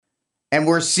And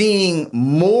we're seeing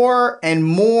more and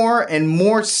more and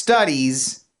more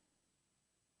studies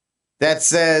that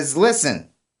says, listen,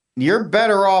 you're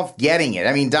better off getting it.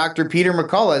 I mean, Dr. Peter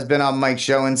McCullough has been on Mike's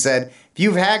show and said, if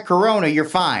you've had corona, you're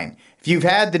fine. If you've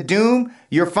had the doom,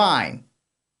 you're fine.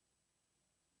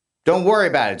 Don't worry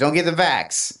about it. Don't get the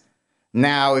vax.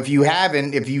 Now, if you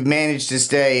haven't, if you've managed to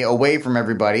stay away from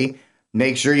everybody,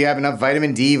 make sure you have enough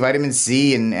vitamin D, vitamin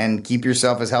C, and keep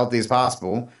yourself as healthy as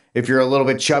possible. If you're a little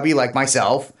bit chubby like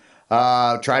myself,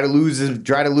 try to lose those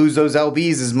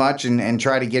lbs as much and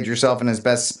try to get yourself in his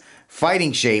best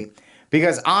fighting shape.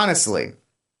 Because honestly,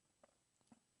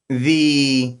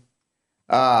 the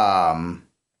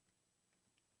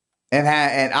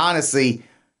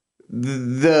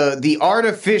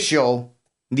artificial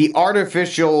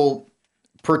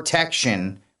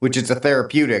protection, which is a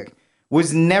therapeutic,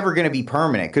 was never going to be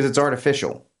permanent because it's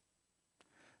artificial.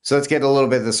 So let's get a little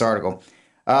bit of this article.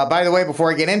 By the way,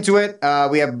 before I get into it,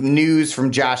 we have news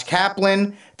from Josh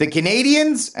Kaplan. The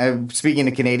Canadians, speaking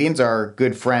of Canadians, our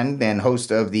good friend and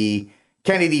host of the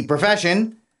Kennedy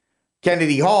Profession,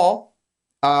 Kennedy Hall,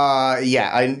 which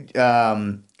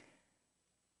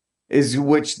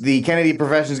the Kennedy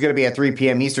Profession is going to be at 3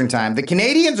 p.m. Eastern Time. The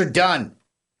Canadians are done.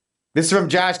 This is from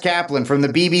Josh Kaplan from the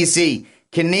BBC.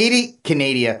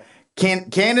 Canada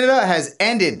has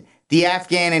ended the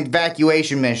Afghan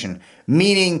evacuation mission,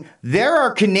 meaning there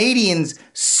are Canadians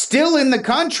still in the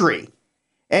country.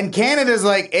 And Canada's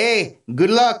like, hey, good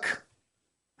luck.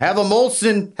 Have a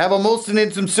Molson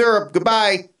and some syrup.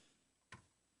 Goodbye.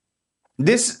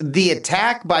 The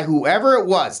attack by whoever it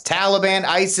was, Taliban,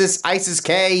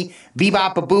 ISIS-K,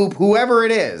 Bebop-a-boop, whoever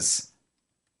it is,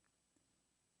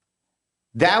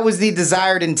 that was the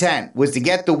desired intent, was to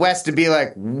get the West to be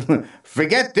like,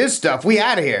 forget this stuff, we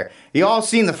out of here. You all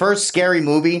seen the first Scary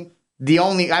Movie?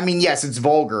 Yes, it's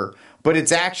vulgar, but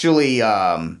it's actually,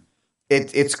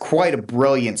 it's quite a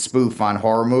brilliant spoof on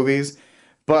horror movies.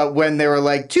 But when they were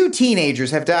like, 2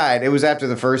 teenagers have died, it was after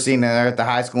the first scene, and they're at the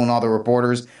high school and all the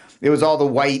reporters, it was all the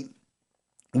white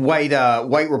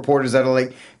reporters that are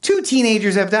like, 2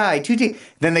 teenagers have died.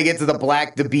 Then they get to the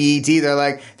BET, they're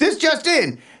like, this just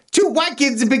in. 2 white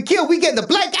kids have been killed. We getting the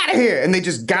black out of here. And they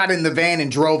just got in the van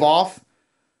and drove off.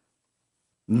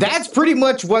 That's pretty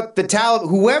much what the Taliban,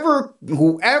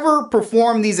 whoever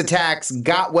performed these attacks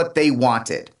got what they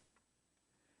wanted.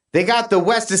 They got the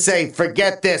West to say,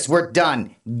 forget this. We're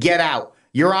done. Get out.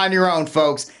 You're on your own,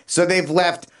 folks. So they've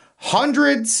left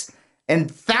hundreds and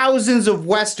thousands of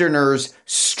Westerners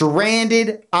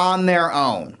stranded on their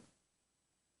own.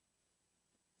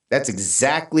 That's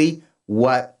exactly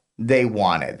what they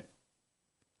wanted.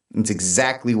 It's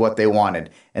exactly what they wanted.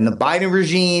 And the Biden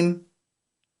regime,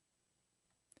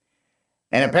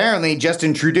 and apparently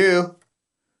Justin Trudeau,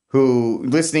 who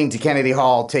listening to Kennedy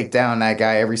Hall take down that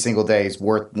guy every single day is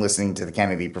worth listening to the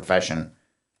Kennedy Profession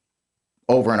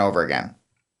over and over again.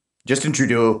 Justin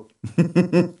Trudeau.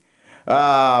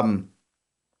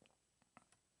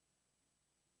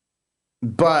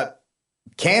 But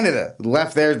Canada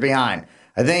left theirs behind.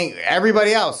 I think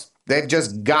everybody else, they've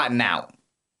just gotten out.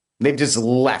 They've just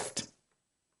left.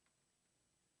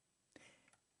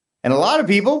 And a lot of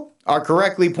people are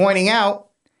correctly pointing out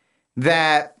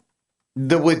that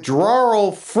the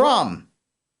withdrawal from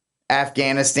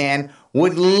Afghanistan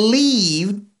would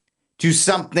lead to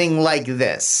something like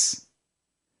this.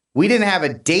 We didn't have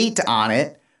a date on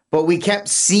it, but we kept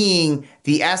seeing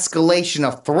the escalation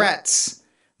of threats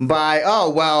by,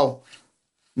 the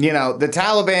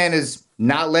Taliban is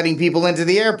not letting people into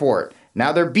the airport.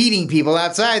 Now they're beating people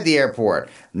outside the airport.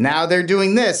 Now they're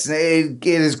doing this. It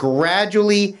is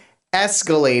gradually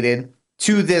escalated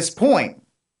to this point.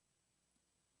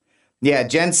 Yeah,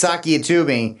 Jen Psaki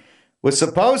Atumi was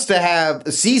supposed to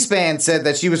have, C-SPAN said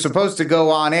that she was supposed to go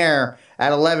on air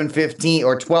at 11:15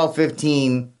 or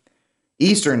 12:15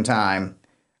 Eastern time.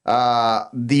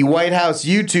 The White House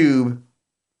YouTube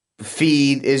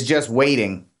feed is just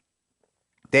waiting.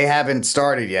 They haven't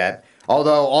started yet.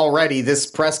 Although already this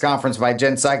press conference by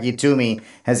Jen Psaki Atumi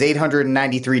has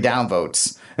 893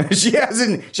 downvotes. She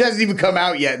hasn't even come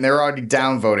out yet, and they're already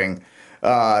downvoting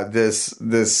this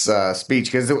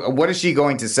speech. Because what is she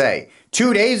going to say?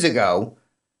 2 days ago,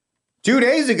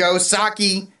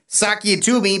 Psaki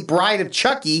Atumi, bride of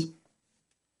Chucky,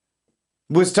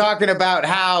 was talking about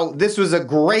how this was a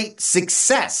great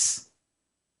success.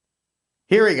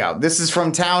 Here we go. This is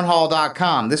from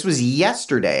townhall.com. This was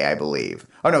yesterday, I believe.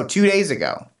 Oh, no, 2 days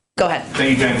ago. Go ahead.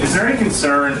 Thank you, Jen. Is there any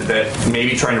concern that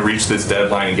maybe trying to reach this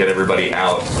deadline and get everybody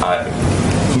out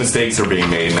mistakes are being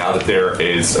made now that there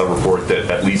is a report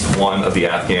that at least one of the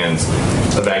Afghans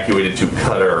evacuated to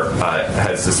Qatar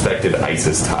has suspected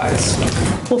ISIS ties?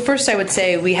 Well, first I would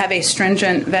say we have a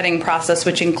stringent vetting process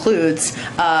which includes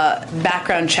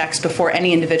background checks before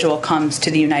any individual comes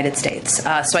to the United States.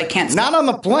 So I can't... Not on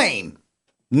the plane.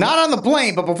 Not on the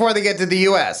plane, but before they get to the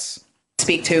U.S.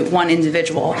 speak to one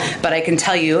individual, but I can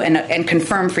tell you and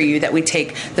confirm for you that we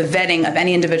take the vetting of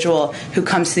any individual who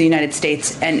comes to the United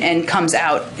States and comes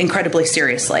out incredibly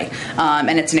seriously,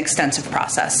 and it's an extensive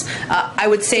process. I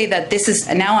would say that this is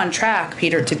now on track,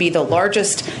 Peter, to be the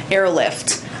largest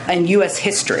airlift in U.S.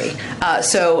 history.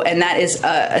 And that is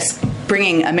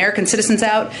bringing American citizens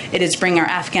out. It is bringing our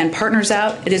Afghan partners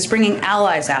out. It is bringing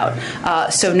allies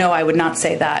out. So no, I would not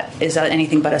say that is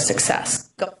anything but a success.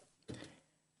 Go.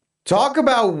 Talk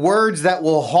about words that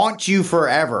will haunt you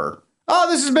forever.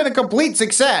 Oh, this has been a complete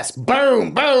success.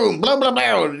 Boom, boom, blah, blah,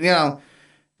 blah. You know,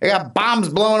 they got bombs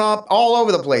blowing up all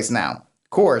over the place now. Of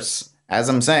course, as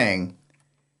I'm saying,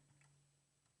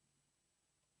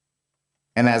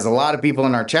 and as a lot of people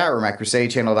in our chat room at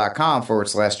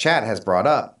crusadechannel.com/chat has brought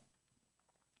up.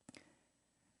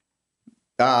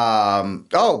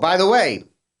 Oh, by the way,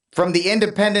 from the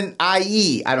Independent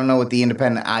IE, I don't know what the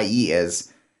Independent IE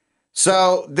is.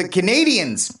 So the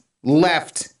Canadians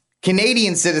left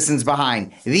Canadian citizens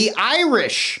behind. The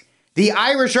Irish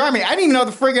army. I didn't even know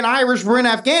the friggin' Irish were in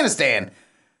Afghanistan.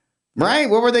 Right?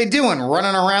 What were they doing?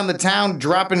 Running around the town,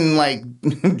 dropping like,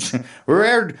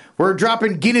 we're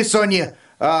dropping Guinness on you.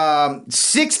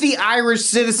 60 Irish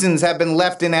citizens have been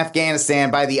left in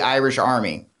Afghanistan by the Irish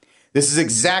army. This is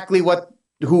exactly what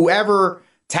whoever,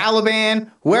 Taliban,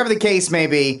 whoever the case may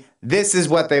be, this is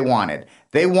what they wanted.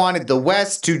 They wanted the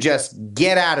West to just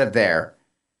get out of there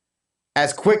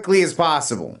as quickly as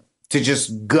possible, to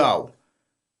just go.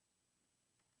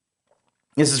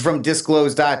 This is from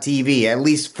disclose.tv. At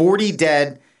least 40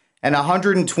 dead and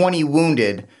 120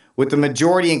 wounded, with the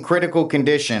majority in critical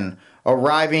condition,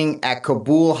 arriving at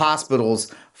Kabul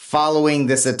hospitals following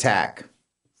this attack.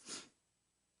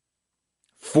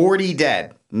 40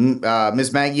 dead.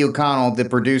 Miss Maggie O'Connell, the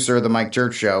producer of the Mike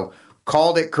Church Show,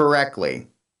 called it correctly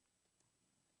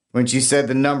when she said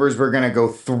the numbers were going to go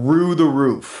through the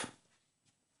roof.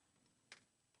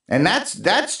 And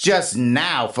that's just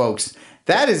now, folks.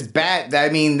 That is bad. I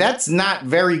mean, that's not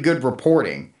very good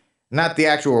reporting. Not the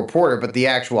actual reporter, but the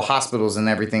actual hospitals and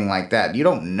everything like that. You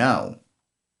don't know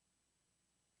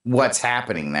what's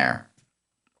happening there.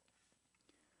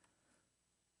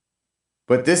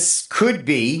 But this could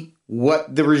be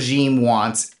what the regime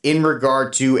wants in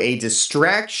regard to a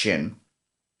distraction.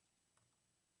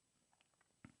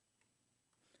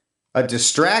 A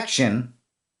distraction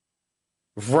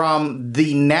from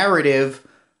the narrative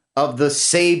of the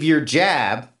savior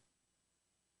jab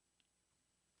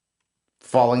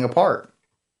falling apart.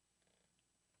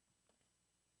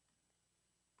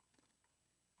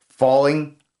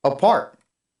 Falling apart.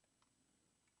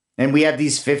 And we have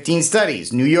these 15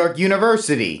 studies. New York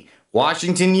University,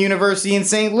 Washington University in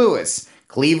St. Louis,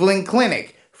 Cleveland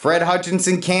Clinic, Fred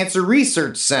Hutchinson Cancer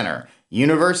Research Center,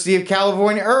 University of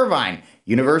California, Irvine,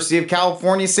 University of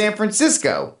California, San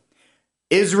Francisco,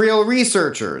 Israel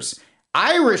researchers,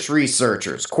 Irish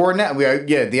researchers, Cornell.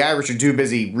 The Irish are too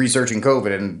busy researching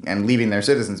COVID and leaving their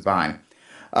citizens behind.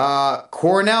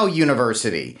 Cornell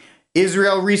University,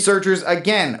 Israel researchers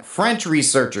again, French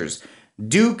researchers,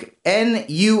 Duke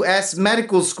NUS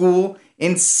Medical School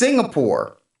in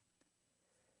Singapore,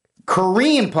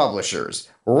 Korean publishers,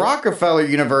 Rockefeller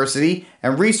University,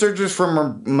 and researchers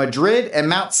from Madrid and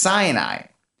Mount Sinai.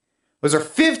 Those are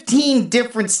 15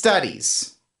 different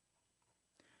studies.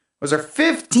 Those are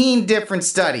 15 different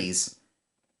studies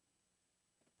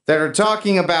that are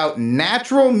talking about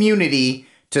natural immunity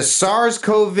to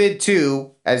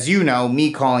SARS-CoV-2, as you know,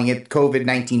 me calling it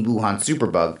COVID-19 Wuhan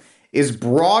superbug, is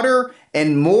broader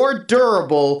and more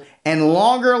durable and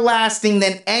longer lasting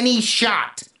than any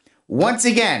shot. Once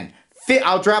again,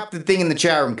 I'll drop the thing in the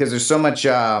chat room because there's so much,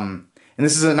 and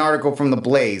this is an article from The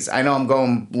Blaze. I know I'm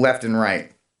going left and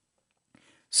right.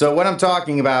 So what I'm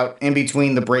talking about in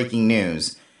between the breaking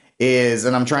news is,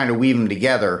 and I'm trying to weave them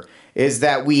together, is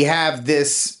that we have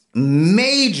this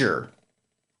major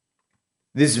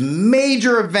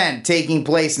event taking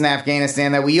place in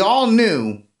Afghanistan that we all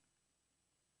knew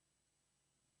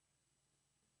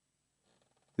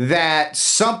that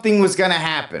something was going to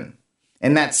happen.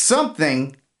 And that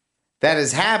something that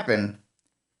has happened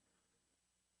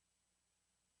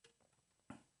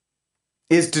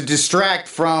is to distract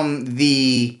from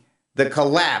the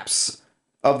collapse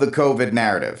of the COVID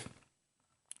narrative,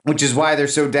 which is why they're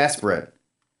so desperate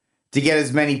to get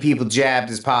as many people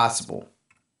jabbed as possible.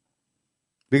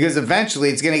 Because eventually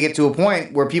it's going to get to a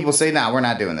point where people say, nah, we're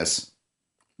not doing this.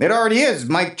 It already is.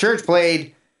 Mike Church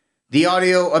played the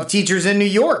audio of teachers in New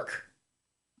York.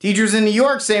 Teachers in New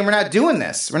York saying, we're not doing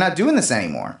this. We're not doing this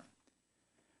anymore.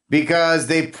 Because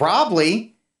they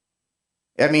probably,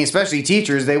 I mean, especially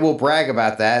teachers, they will brag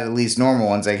about that, at least normal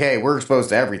ones, like, hey, we're exposed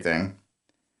to everything.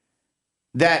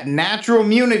 That natural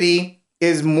immunity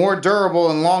is more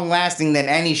durable and long-lasting than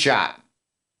any shot.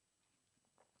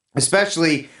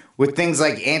 Especially with things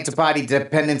like antibody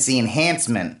dependency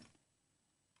enhancement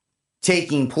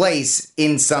taking place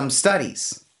in some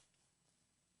studies.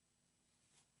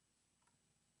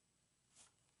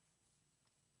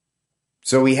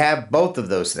 So we have both of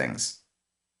those things.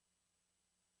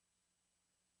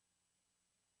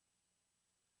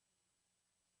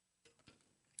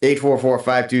 Eight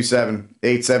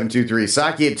 527-8723.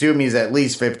 Saki Atumi is at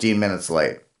least 15 minutes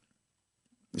late.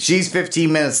 She's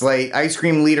 15 minutes late. Ice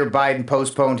cream leader Biden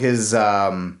postponed his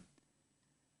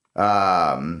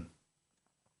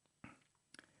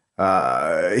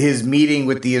meeting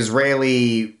with the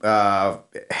Israeli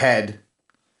head.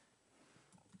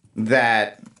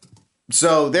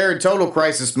 So they're in total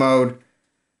crisis mode,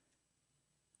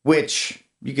 which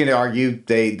you can argue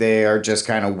they are just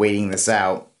kind of waiting this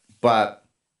out. But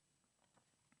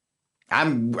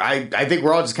I think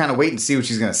we're all just kind of waiting to see what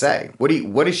she's going to say.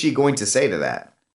 What is she going to say to that?